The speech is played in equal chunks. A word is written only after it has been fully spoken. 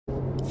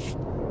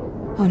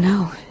Oh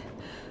no.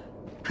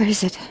 Where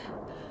is it?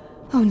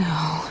 Oh no.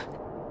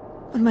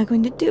 What am I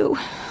going to do?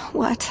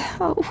 What?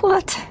 Oh,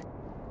 what?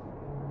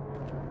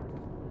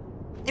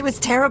 It was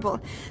terrible.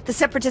 The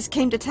Separatists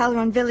came to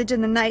Talaron village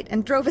in the night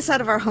and drove us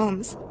out of our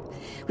homes.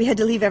 We had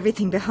to leave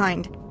everything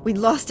behind. We'd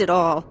lost it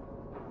all.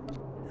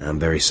 I'm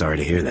very sorry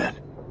to hear that.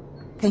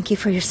 Thank you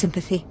for your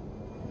sympathy.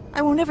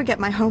 I won't ever get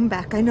my home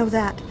back, I know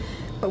that.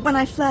 But when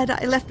I fled,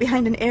 I left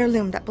behind an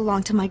heirloom that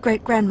belonged to my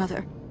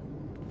great-grandmother.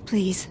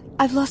 Please,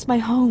 I've lost my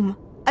home.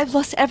 I've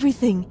lost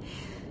everything.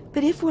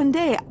 But if one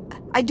day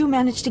I do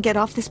manage to get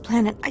off this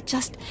planet, I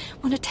just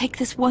want to take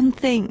this one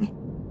thing.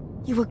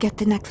 You will get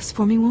the necklace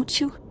for me,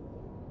 won't you?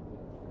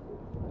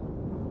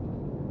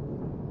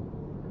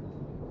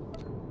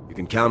 You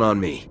can count on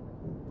me.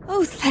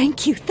 Oh,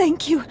 thank you,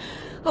 thank you.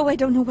 Oh, I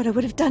don't know what I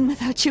would have done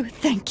without you.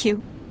 Thank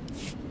you.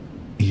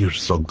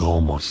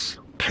 Irsogomos,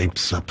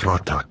 Taipsa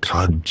Prata,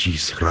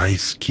 Kadjis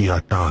Rais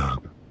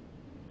Kiatag,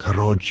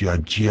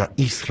 Karogia Gia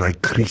Israel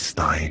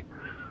Christai,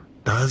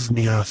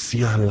 Daznia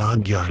Sia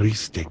Lagia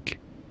Ristik.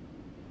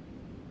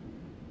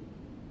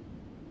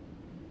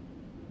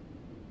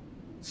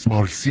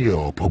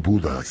 Smorcio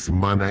Pobudas,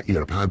 Mana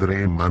Ir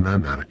Padre Mana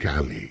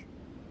Narcali.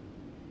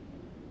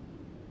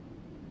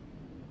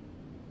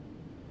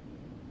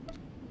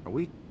 Are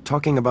we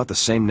talking about the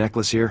same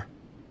necklace here?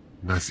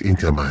 Nas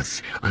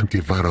intimas,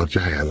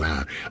 antivarojaya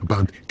la,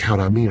 bant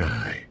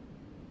karaminai.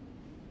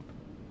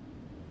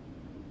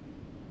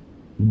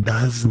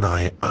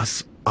 Daznai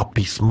as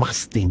apis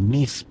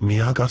mastinis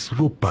miagas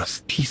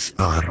rupas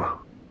tisar.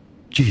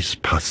 Gis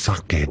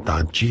pasake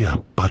da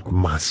gia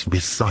patmas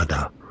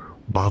visada,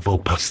 bavo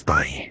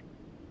pastai.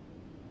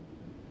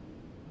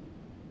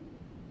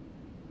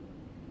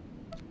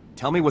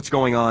 Tell me what's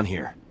going on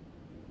here.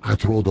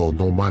 Atrodo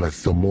no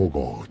malas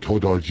somogo,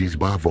 todo gis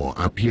bavo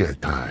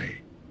apietai.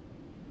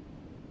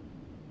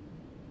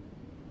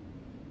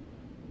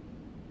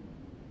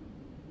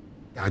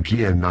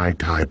 Agie nai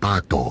tai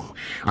bato,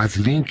 as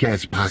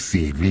linkes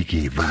passi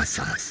viki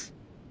vasas.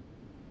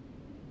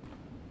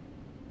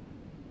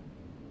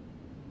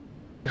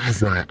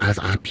 Dasnai as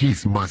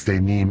apis maste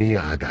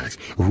nimiadas,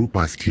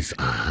 rupas tis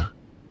a.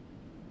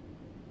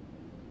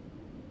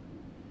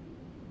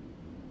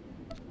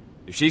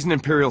 If she's an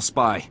Imperial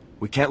spy,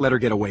 we can't let her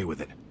get away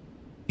with it.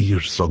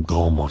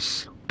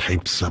 Irsogomos,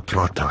 Taipsa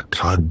Prata,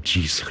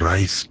 Kadjis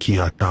Rais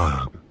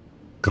Kiatag,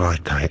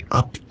 Gratai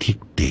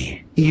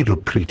Aptikte,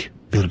 Iruprit.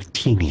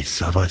 Vertini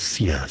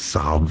Savasia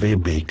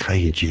Salvebe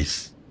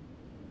Kaijis.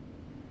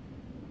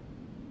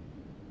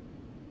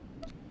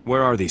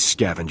 Where are these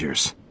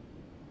scavengers?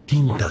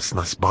 Tintas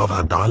nas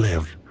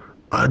bavadalev,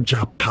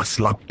 Aja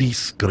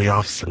paslaptis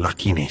greafs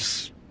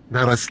lakinis.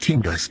 Naras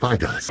tingas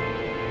fidas.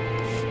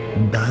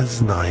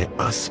 Daznai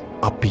as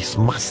apis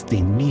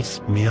mastinis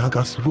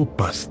miagas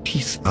rupas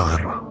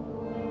tisar.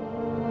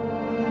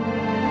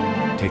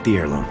 Take the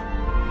heirloom.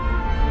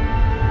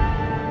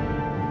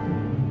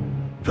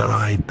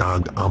 Verai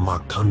dag ama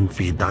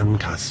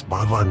confidankas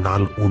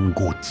bavanal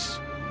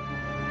unguts.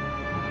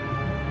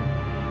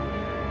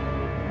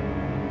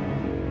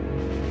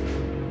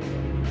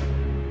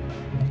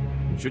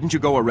 Shouldn't you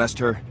go arrest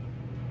her?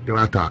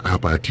 Grata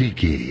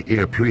apatiki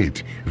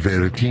eprit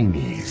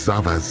vertini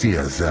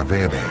savazia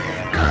zavere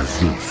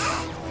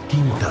kazis.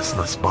 Tintas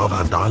nas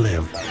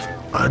bavadalev,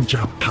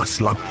 Aja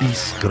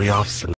paslapis greafs